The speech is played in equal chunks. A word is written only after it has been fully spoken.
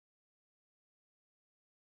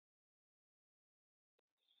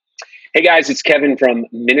Hey guys, it's Kevin from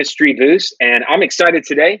Ministry Boost, and I'm excited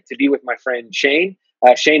today to be with my friend Shane.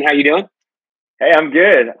 Shane, how you doing? Hey, I'm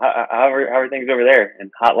good. How are things over there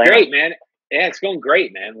in hot Atlanta? Great, man. Yeah, it's going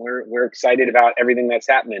great, man. We're excited about everything that's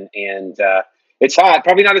happening, and it's hot.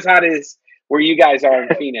 Probably not as hot as where you guys are in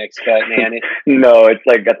Phoenix, but man, No, it's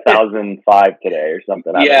like 1,005 today or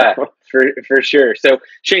something. I don't yeah, know. for sure. So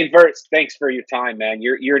Shane, first, thanks for your time, man.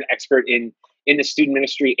 You're an expert in the student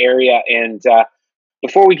ministry area, and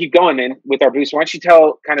before we keep going, man, with our boost, why don't you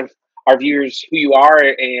tell kind of our viewers who you are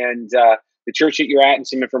and the church that you're at and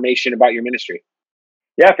some information about your ministry?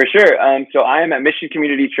 Yeah, for sure. So I am at Mission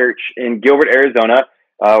Community Church in Gilbert, Arizona.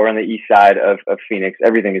 We're on the east side of Phoenix.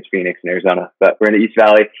 Everything is Phoenix in Arizona, but we're in the East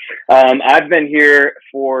Valley. I've been here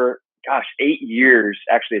for, 8 years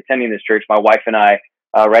actually attending this church. My wife and I,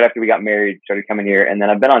 right after we got married, started coming here. And then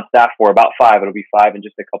I've been on staff for about 5. It'll be 5 in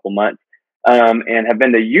just a couple months. And have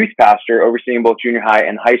been the youth pastor overseeing both junior high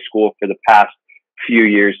and high school for the past few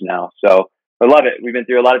years now. So I love it. We've been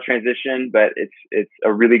through a lot of transition, but it's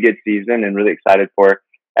a really good season and really excited for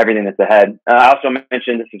everything that's ahead. I also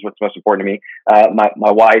mentioned, this is what's most important to me.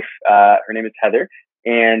 My wife, her name is Heather,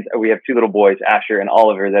 and we have 2 little boys, Asher and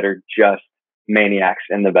Oliver, that are just maniacs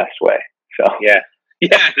in the best way. So Yeah.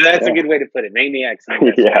 Yeah, that's a yeah, good way to put it. Maniacs. In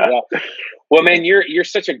the best way. yeah, Well, man, you're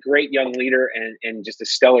such a great young leader and just a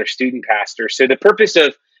stellar student pastor. So the purpose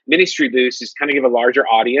of Ministry Boost is kind of give a larger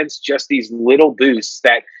audience just these little boosts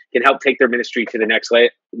that can help take their ministry to the next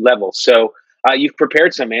level. So you've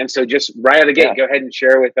prepared some, man. So just right out of the yeah. gate, go ahead and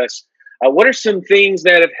share with us what are some things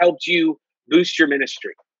that have helped you boost your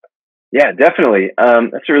ministry. Yeah, definitely.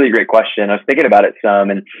 That's a really great question. I was thinking about it some,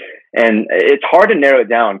 and it's hard to narrow it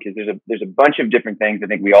down because there's a bunch of different things I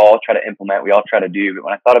think we all try to implement, we all try to do. But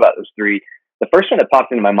when I thought about those 3, the first one that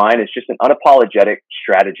popped into my mind is just an unapologetic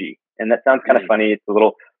strategy. And that sounds kind of Mm, funny. It's a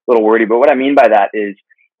little wordy, but what I mean by that is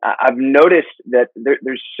I've noticed that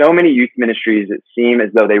there's so many youth ministries that seem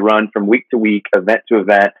as though they run from week to week, event to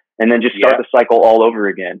event, and then just start yeah, the cycle all over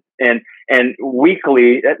again. And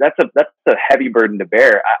weekly, that's a heavy burden to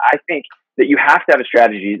bear. I think that you have to have a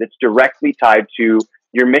strategy that's directly tied to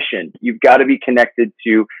your mission. You've got to be connected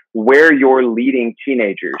to where you're leading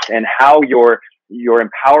teenagers and how you're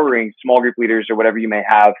empowering small group leaders or whatever you may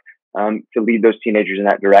have to lead those teenagers in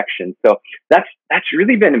that direction. So that's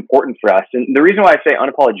really been important for us. And the reason why I say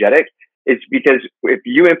unapologetic is because if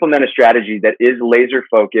you implement a strategy that is laser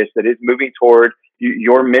focused, that is moving toward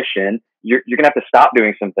your mission, you're going to have to stop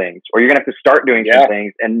doing some things, or you're going to have to start doing some yeah,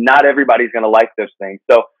 things, and not everybody's going to like those things.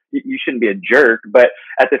 So you shouldn't be a jerk, but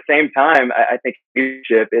at the same time, I think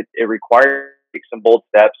leadership, it requires some bold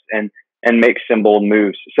steps and make some bold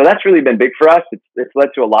moves. So that's really been big for us. It's led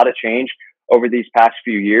to a lot of change over these past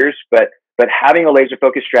few years, but having a laser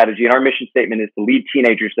focused strategy, and our mission statement is to lead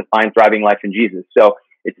teenagers to find thriving life in Jesus. So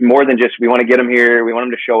it's more than just, we want to get them here, we want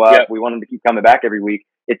them to show up, yep, we want them to keep coming back every week.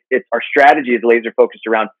 It's our strategy is laser focused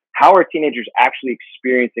around how are teenagers actually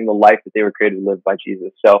experiencing the life that they were created to live by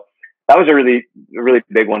Jesus. So that was a really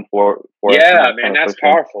big one for us. And yeah, that's man, kind of that's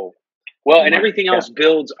pushing powerful. Well, and my, everything yeah, else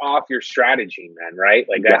builds off your strategy, man, right?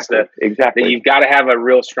 Like that's exactly, that exactly. you've got to have a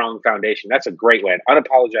real strong foundation. That's a great way.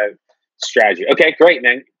 Unapologetic strategy. Okay, great,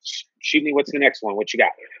 man. Shoot me. What's the next one? What you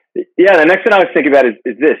got? Yeah, the next thing I was thinking about is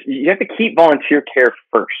this. You have to keep volunteer care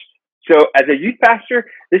first. So as a youth pastor,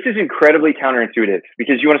 this is incredibly counterintuitive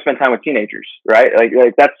because you want to spend time with teenagers, right? Like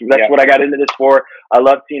that's Yeah, what I got into this for. I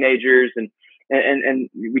love teenagers, and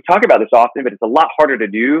we talk about this often, but it's a lot harder to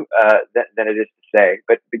do than it is to say.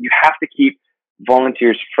 But you have to keep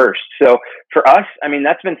volunteers first. So for us, I mean,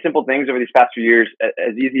 that's been simple things over these past few years,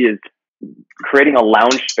 as easy as creating a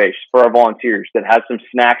lounge space for our volunteers that has some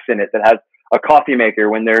snacks in it, that has a coffee maker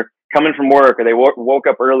when they're coming from work, or they woke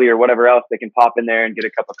up early or whatever else, they can pop in there and get a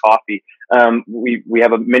cup of coffee. We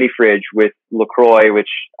have a mini fridge with LaCroix, which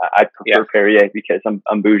I yeah. prefer Perrier because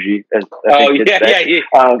I'm bougie, as I Oh, think kids yeah, say. yeah,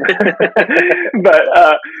 Um, but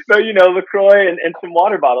LaCroix and some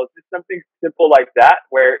water bottles, just something simple like that,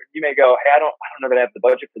 where you may go, hey, I don't know that I have the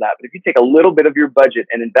budget for that. But if you take a little bit of your budget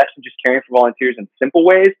and invest in just caring for volunteers in simple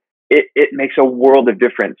ways, it makes a world of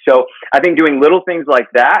difference. So I think doing little things like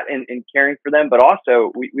that and caring for them, but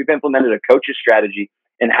also we've implemented a coach's strategy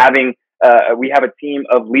and we have a team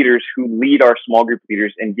of leaders who lead our small group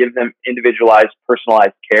leaders and give them individualized,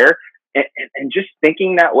 personalized care. And just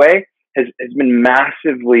thinking that way has been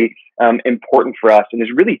massively important for us, and has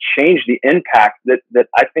really changed the impact that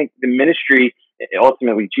I think the ministry,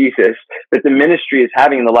 ultimately Jesus, that the ministry is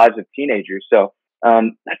having in the lives of teenagers. So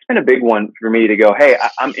that's been a big one for me to go, hey,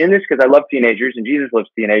 I'm in this because I love teenagers and Jesus loves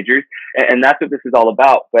teenagers. And that's what this is all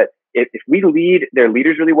about. But if we lead their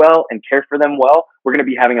leaders really well and care for them well, we're going to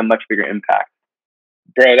be having a much bigger impact.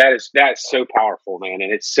 Bro, that's so powerful, man.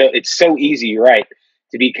 And it's so easy, you're right,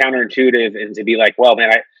 to be counterintuitive and to be like, well,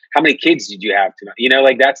 man, how many kids did you have tonight? You know,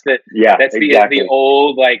 like Yeah, that's the exactly.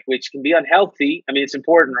 old, like, which can be unhealthy. I mean, it's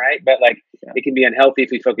important, right? But like Yeah. it can be unhealthy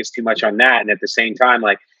if we focus too much on that. And at the same time,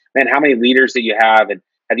 like, man, how many leaders that you have, and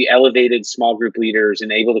have you elevated small group leaders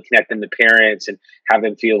and able to connect them to parents and have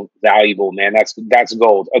them feel valuable, man? That's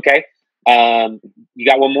gold. Okay. You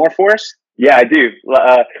got one more for us? Yeah, I do.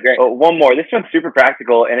 Great. One more. This one's super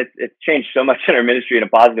practical, and it's changed so much in our ministry in a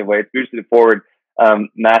positive way. It's boosted it forward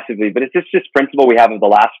massively. But it's just principle we have of the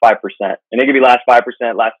last 5%, and it could be last 5%,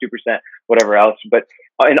 last 2%, whatever else. But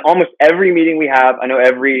in almost every meeting we have, I know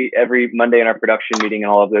every Monday in our production meeting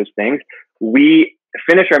and all of those things, we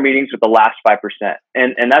finish our meetings with the last 5%.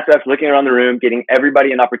 And that's us looking around the room, getting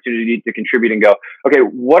everybody an opportunity to contribute and go, okay,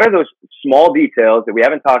 what are those small details that we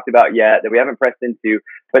haven't talked about yet, that we haven't pressed into,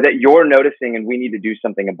 but that you're noticing and we need to do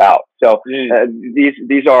something about? So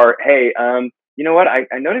these are, hey, you know what?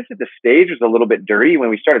 I noticed that the stage was a little bit dirty when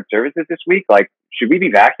we started services this week. Like, should we be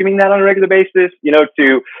vacuuming that on a regular basis? You know,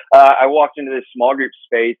 I walked into this small group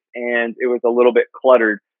space and it was a little bit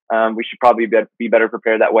cluttered. We should probably be better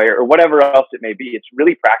prepared that way, or whatever else it may be. It's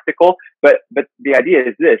really practical, but the idea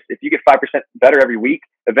is this: if you get 5% better every week,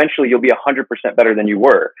 eventually you'll be 100% better than you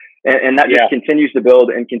were, and that just continues to build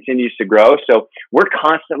and continues to grow. So we're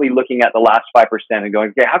constantly looking at the last 5% and going,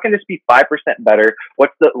 okay, how can this be 5% better?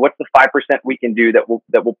 What's the 5% we can do that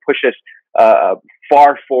will push us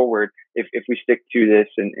far forward if we stick to this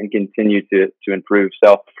and continue to improve.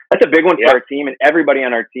 So that's a big one for our team, and everybody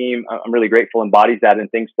on our team, I'm really grateful, embodies that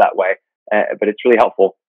and thinks that way. But it's really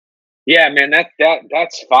helpful. Yeah, man,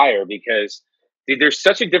 that's fire, because dude, there's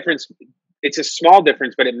such a difference. It's a small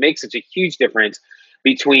difference, but it makes such a huge difference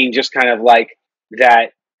between just kind of like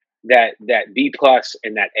that B plus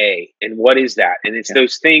and that A. And what is that? And it's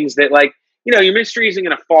those things that, like, you know, your ministry isn't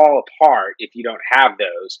going to fall apart if you don't have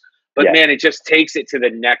those. But man, it just takes it to the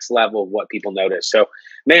next level of what people notice. So,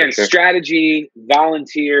 man, strategy,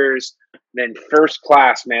 volunteers, then first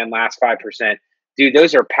class, man, last 5%. Dude,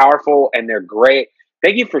 those are powerful and they're great.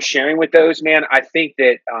 Thank you for sharing with those, man. I think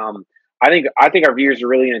that I think our viewers are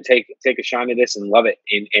really going to take a shine to this and love it,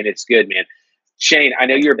 and it's good, man. Shane, I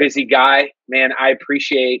know you're a busy guy, man. I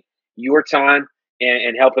appreciate your time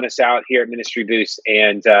and helping us out here at Ministry Boost.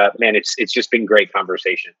 And man, it's just been great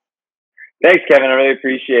conversation. Thanks, Kevin. I really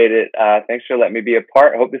appreciate it. Thanks for letting me be a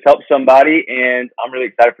part. I hope this helps somebody, and I'm really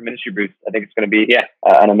excited for Ministry Boost. I think it's going to be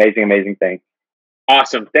an amazing, amazing thing.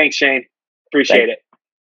 Awesome. Thanks, Shane. Appreciate it.